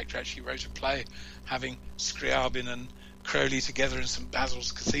movie director, actually wrote a play having Scriabin and Crowley together in St.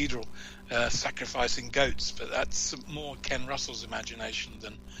 Basil's Cathedral, sacrificing goats, but that's more Ken Russell's imagination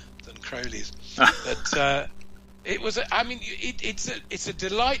than Crowley's. But it was, it's a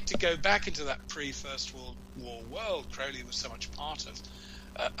delight to go back into that pre-First World War world. Crowley was so much part of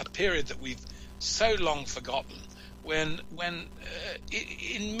a period that we've so long forgotten. When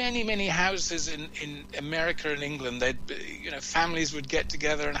in many houses in America and England, families would get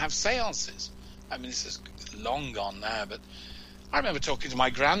together and have seances. I mean, this is long gone now, but I remember talking to my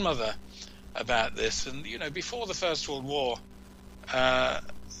grandmother about this. And before the First World War, there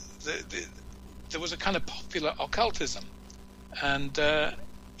was a kind of popular occultism, and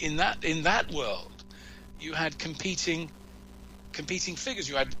in that world, you had competing figures.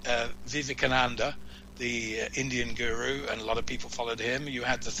 You had Vivekananda, the Indian guru, and a lot of people followed him. You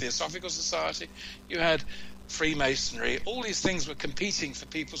had the Theosophical Society. You had Freemasonry. All these things were competing for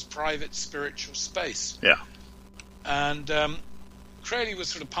people's private spiritual space. Yeah. And Crowley was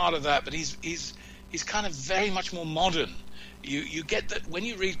sort of part of that, but he's kind of very much more modern. You get that when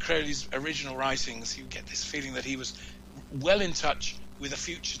you read Crowley's original writings, you get this feeling that he was well in touch with a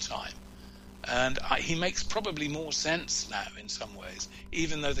future time. And he makes probably more sense now in some ways,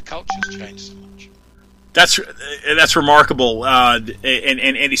 even though the culture's changed so much. That's remarkable, and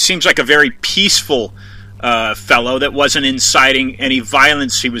he seems like a very peaceful fellow that wasn't inciting any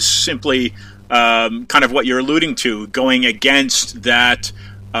violence. He was simply kind of what you're alluding to, going against that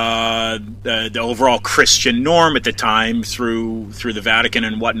the overall Christian norm at the time through the Vatican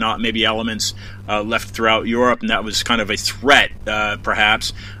and whatnot, maybe elements left throughout Europe, and that was kind of a threat,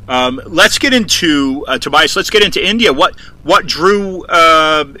 perhaps. Let's get into Tobias. Let's get into India. What drew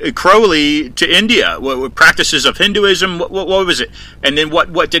Crowley to India? What practices of Hinduism? What was it? And then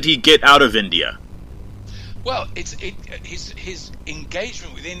what did he get out of India? Well, his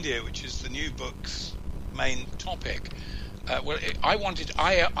engagement with India, which is the new book's main topic.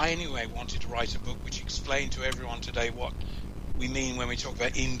 I anyway wanted to write a book which explained to everyone today what we mean when we talk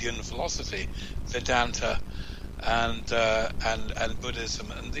about Indian philosophy, Vedanta, and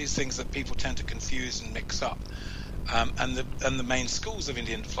Buddhism, and these things that people tend to confuse and mix up, and the main schools of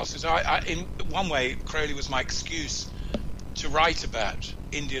Indian philosophy. So in one way, Crowley was my excuse to write about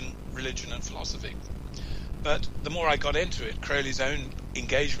Indian religion and philosophy. But the more I got into it, Crowley's own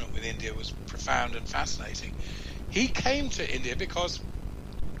engagement with India was profound and fascinating. He came to India because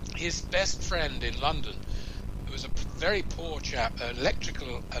his best friend in London, who was a very poor chap, an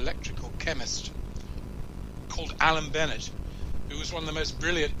electrical chemist called Alan Bennett, who was one of the most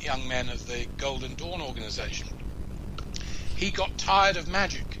brilliant young men of the Golden Dawn organization. He got tired of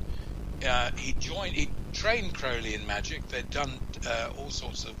magic. He trained Crowley in magic. They'd done all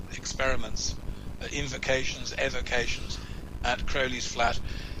sorts of experiments, invocations, evocations at Crowley's flat,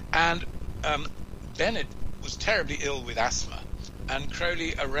 and Bennett was terribly ill with asthma, and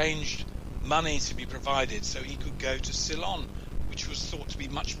Crowley arranged money to be provided so he could go to Ceylon, which was thought to be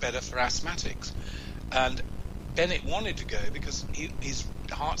much better for asthmatics. And Bennett wanted to go because his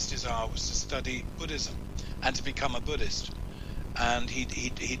heart's desire was to study Buddhism and to become a Buddhist. And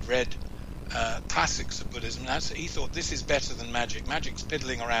he'd read classics of Buddhism, and he thought, this is better than magic. Magic's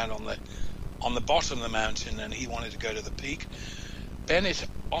piddling around on the bottom of the mountain, and he wanted to go to the peak. Bennett,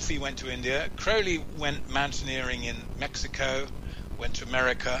 off he went to India. Crowley went mountaineering in Mexico, went to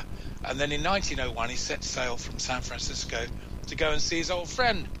America, and then in 1901 he set sail from San Francisco to go and see his old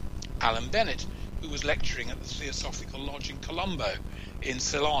friend, Alan Bennett, who was lecturing at the Theosophical Lodge in Colombo, in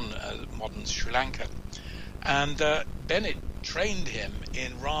Ceylon, modern Sri Lanka. And Bennett trained him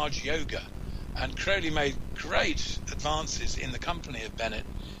in Raj Yoga, and Crowley made great advances in the company of Bennett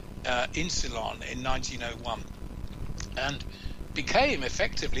in Ceylon in 1901, and became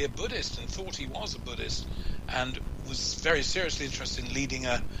effectively a Buddhist and thought he was a Buddhist, and was very seriously interested in leading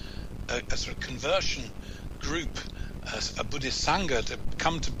a sort of conversion group, a Buddhist Sangha, to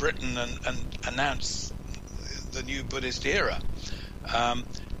come to Britain and announce the new Buddhist era.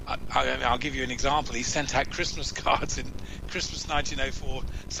 I'll give you an example. He sent out Christmas cards in Christmas 1904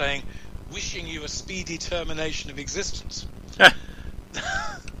 saying, "Wishing you a speedy termination of existence."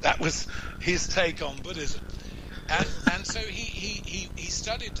 That was his take on Buddhism. And so he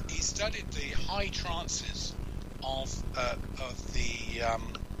studied the high trances of the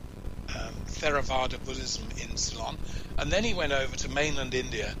Theravada Buddhism in Ceylon, and then he went over to mainland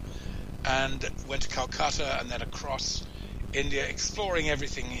India and went to Calcutta and then across India, exploring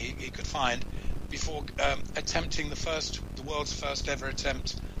everything he could find before attempting the world's first ever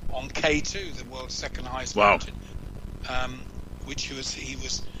attempt on K2, the world's second highest mountain, which he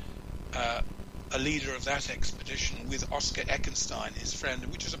was a leader of that expedition with Oscar Eckenstein, his friend,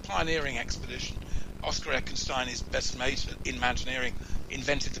 which was a pioneering expedition. Oscar Eckenstein, his best mate in mountaineering,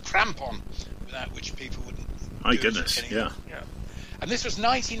 invented the crampon, without which people wouldn't. My goodness, yeah. And this was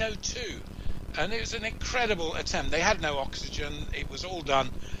 1902, and it was an incredible attempt. They had no oxygen. It was all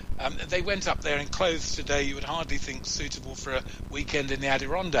done. They went up there in clothes today you would hardly think suitable for a weekend in the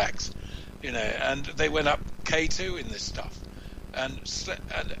Adirondacks, and they went up K2 in this stuff, and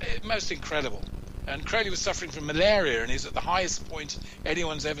most incredible. And Crowley was suffering from malaria, and he's at the highest point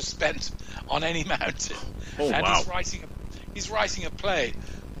anyone's ever spent on any mountain. Oh, and wow. he's writing a play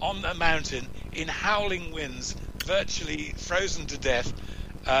on the mountain in howling winds, virtually frozen to death,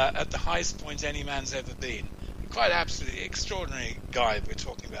 at the highest point any man's ever been. Quite absolutely extraordinary guy we're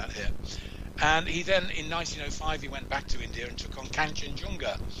talking about here. And he then, in 1905, he went back to India and took on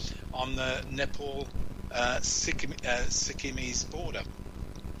Kanchenjunga on the Nepal Sikkimese border.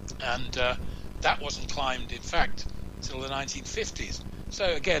 And that wasn't climbed, in fact, till the 1950s. So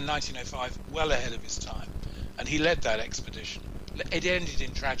again, 1905, well ahead of his time. And he led that expedition. It ended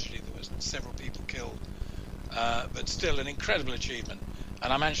in tragedy. There was several people killed. But still an incredible achievement.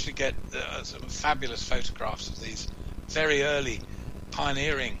 And I managed to get some fabulous photographs of these very early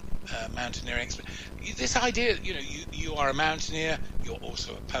pioneering mountaineering expeditions. This idea, you are a mountaineer, you're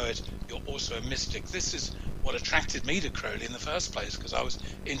also a poet, you're also a mystic. This is what attracted me to Crowley in the first place, because I was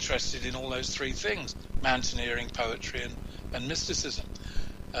interested in all those three things: mountaineering, poetry, and mysticism.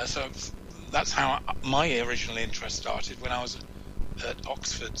 So that's how my original interest started, when I was at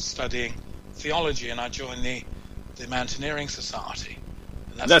Oxford studying theology, and I joined the Mountaineering Society.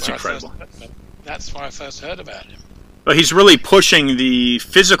 And that's incredible. That's where I first heard about him. But he's really pushing the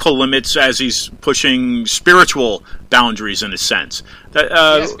physical limits as he's pushing spiritual boundaries, in a sense.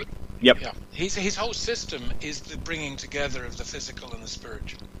 Yes, yep. Yeah. His whole system is the bringing together of the physical and the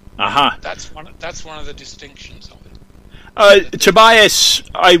spiritual. That's one of the distinctions of it. Tobias,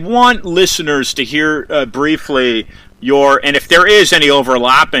 I want listeners to hear briefly and if there is any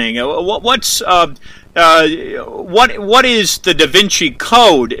overlapping, what is the Da Vinci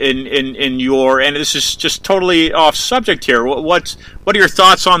Code in your? And this is just totally off subject here. What are your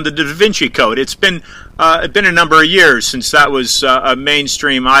thoughts on the Da Vinci Code? It's been a number of years since that was a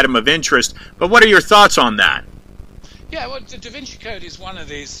mainstream item of interest. But what are your thoughts on that? Yeah, well, the Da Vinci Code is one of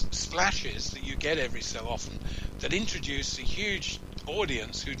these splashes that you get every so often that introduce a huge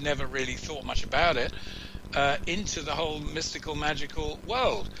audience who'd never really thought much about it into the whole mystical, magical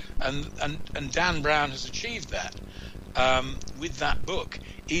world. And Dan Brown has achieved that with that book,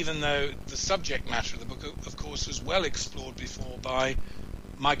 even though the subject matter of the book, of course, was well explored before by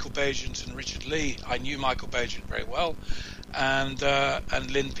Michael Bagent and Richard Lee. I knew Michael Bagent very well, and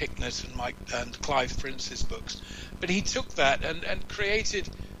Lynn Picknett and Clive Prince's books. But he took that and created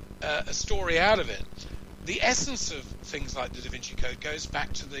a story out of it. The essence of things like the Da Vinci Code goes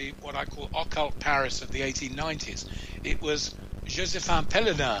back to what I call occult Paris of the 1890s. It was Joséphin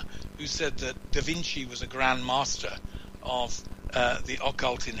Pelledin who said that Da Vinci was a grand master of the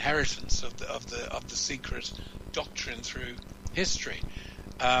occult inheritance of the secret doctrine through history.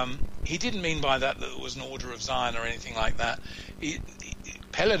 He didn't mean by that it was an order of Zion or anything like that.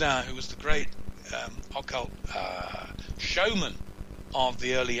 Pelledin, who was the great occult showman of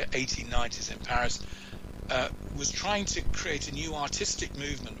the early 1890s in Paris, was trying to create a new artistic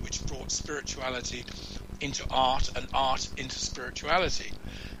movement which brought spirituality into art and art into spirituality.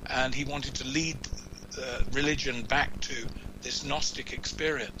 And he wanted to lead religion back to this Gnostic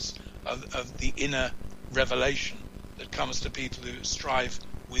experience of the inner revelation that comes to people who strive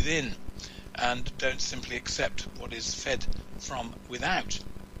within and don't simply accept what is fed from without.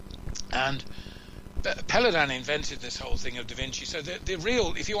 And Paladin invented this whole thing of Da Vinci. So the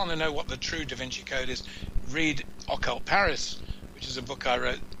real, if you want to know what the true Da Vinci Code is, read Occult Paris, which is a book I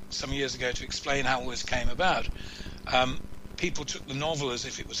wrote some years ago to explain how all this came about. People took the novel as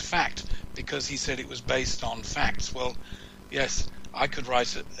if it was fact because he said it was based on facts. Well, yes, I could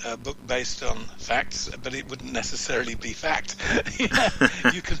write a book based on facts, but it wouldn't necessarily be fact.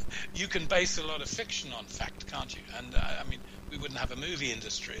 You can base a lot of fiction on fact, can't you? And I mean, we wouldn't have a movie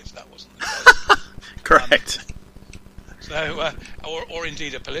industry if that wasn't the case. Correct. Or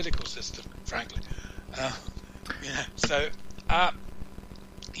indeed a political system, frankly. The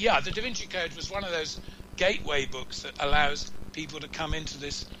Da Vinci Code was one of those gateway books that allows people to come into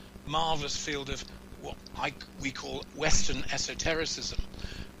this marvelous field of what we call Western esotericism,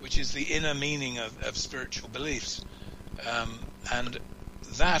 which is the inner meaning of spiritual beliefs, and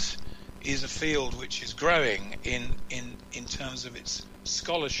that is a field which is growing in terms of its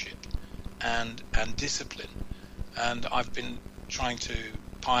scholarship and discipline, and I've been trying to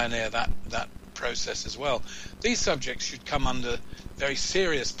pioneer that process as well. These subjects should come under very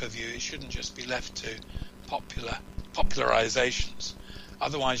serious purview. It shouldn't just be left to popularizations.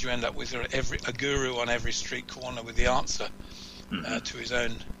 Otherwise, you end up with a guru on every street corner with the answer to his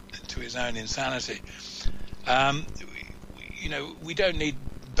own insanity. We don't need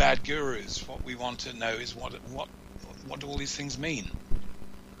bad gurus. What we want to know is what do all these things mean?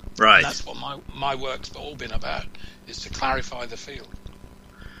 Right. And that's what my work's all been about, is to clarify the field.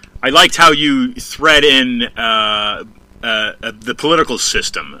 I liked how you thread in the political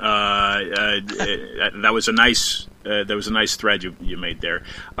system. That was a nice. There was a nice thread you made there,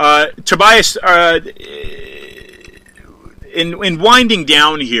 Tobias. In winding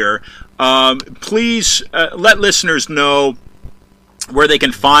down here, please let listeners know where they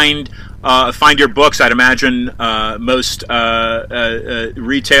can find your books. I'd imagine most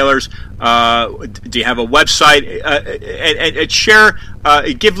retailers. Do you have a website? And share,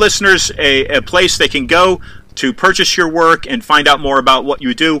 give listeners a place they can go to purchase your work and find out more about what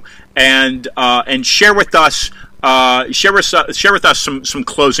you do, and share with us. Share with us some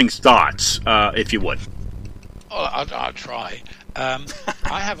closing thoughts, if you would. Oh, I'll try. I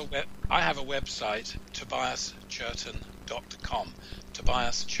have a website, TobiasChurton.com.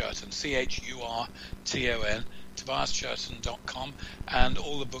 Tobias Churton, CHURTON, TobiasChurton.com, and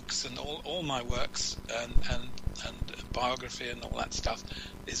all the books and all my works and biography and all that stuff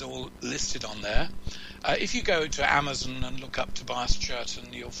is all listed on there. If you go to Amazon and look up Tobias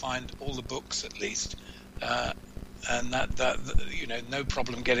Churton, you'll find all the books at least. And that no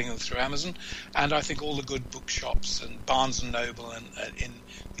problem getting them through Amazon, and I think all the good bookshops and Barnes and Noble and in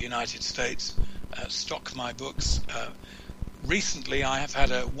the United States stock my books. Recently, I have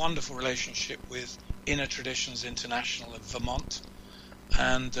had a wonderful relationship with Inner Traditions International of Vermont,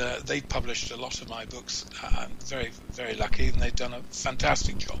 and they published a lot of my books. I'm very, very lucky, and they've done a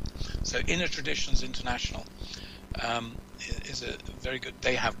fantastic job. So Inner Traditions International is a very good.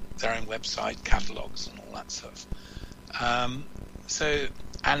 They have their own website, catalogs, and all that stuff. And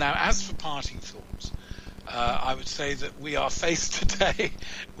now, as for parting thoughts, I would say that we are faced today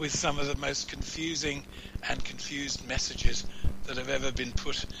with some of the most confusing and confused messages that have ever been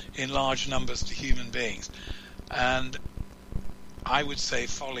put in large numbers to human beings. And I would say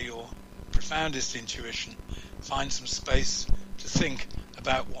follow your profoundest intuition, find some space to think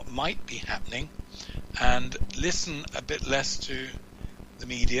about what might be happening, and listen a bit less to the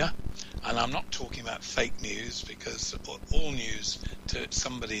media. And I'm not talking about fake news, because all news to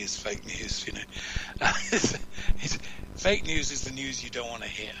somebody is fake news, Fake news is the news you don't want to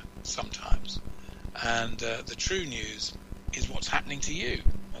hear sometimes. And the true news is what's happening to you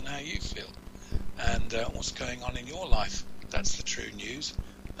and how you feel and what's going on in your life. That's the true news.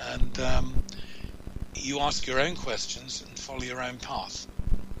 And you ask your own questions and follow your own path.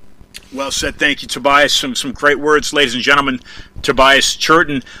 Well said. Thank you, Tobias. Some great words, ladies and gentlemen. Tobias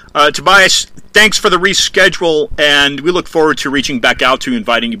Churton. Tobias, thanks for the reschedule, and we look forward to reaching back out to you,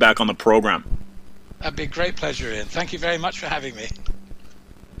 inviting you back on the program. That'd be a great pleasure, Ian. Thank you very much for having me.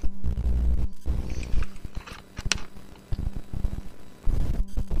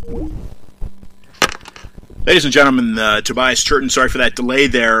 Ladies and gentlemen, Tobias Churton, sorry for that delay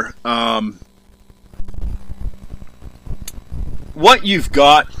there. What you've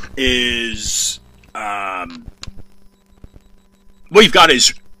got is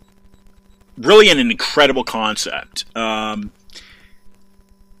really an incredible concept.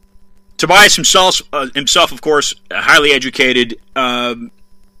 Tobias himself, of course, highly educated,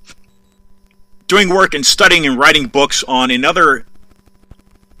 doing work and studying and writing books on another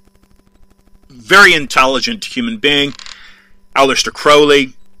very intelligent human being, Aleister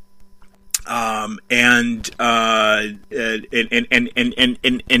Crowley. I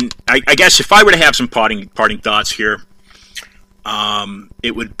guess if I were to have some parting thoughts here,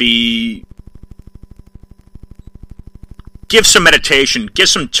 it would be give some meditation, give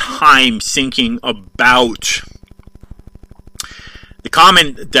some time thinking about the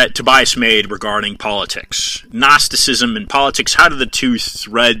comment that Tobias made regarding politics. Gnosticism and politics, how do the two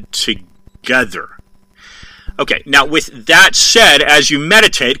thread together? Okay, now with that said, as you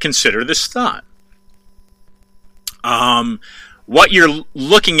meditate, consider this thought. What you're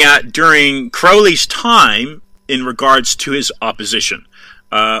looking at during Crowley's time in regards to his opposition.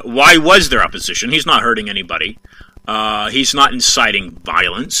 Why was there opposition? He's not hurting anybody. He's not inciting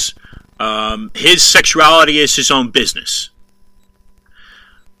violence. His sexuality is his own business.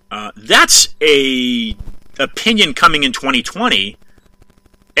 That's a opinion coming in 2020,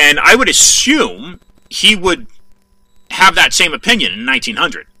 and I would assume he would have that same opinion in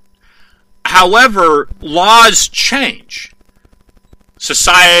 1900. However, laws change.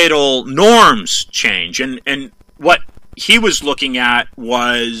 Societal norms change. And what he was looking at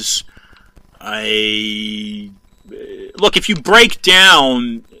was look, if you break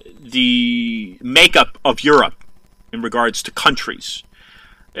down the makeup of Europe in regards to countries,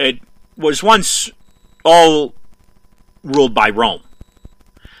 it was once all ruled by Rome.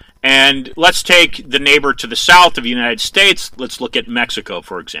 And let's take the neighbor to the south of the United States. Let's look at Mexico,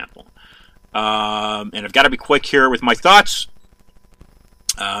 for example. And I've got to be quick here with my thoughts.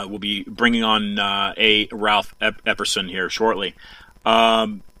 We'll be bringing on a Ralph Epperson here shortly.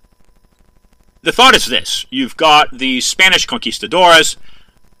 The thought is this. You've got the Spanish conquistadores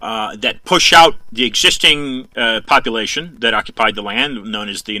that push out the existing population that occupied the land, known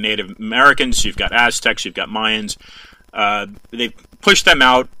as the Native Americans. You've got Aztecs, you've got Mayans. They've pushed them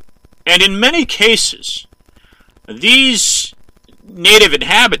out. And in many cases, these native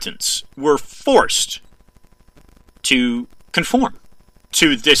inhabitants were forced to conform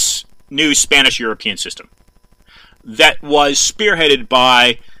to this new Spanish European system that was spearheaded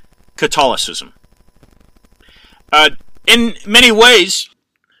by Catholicism. In many ways,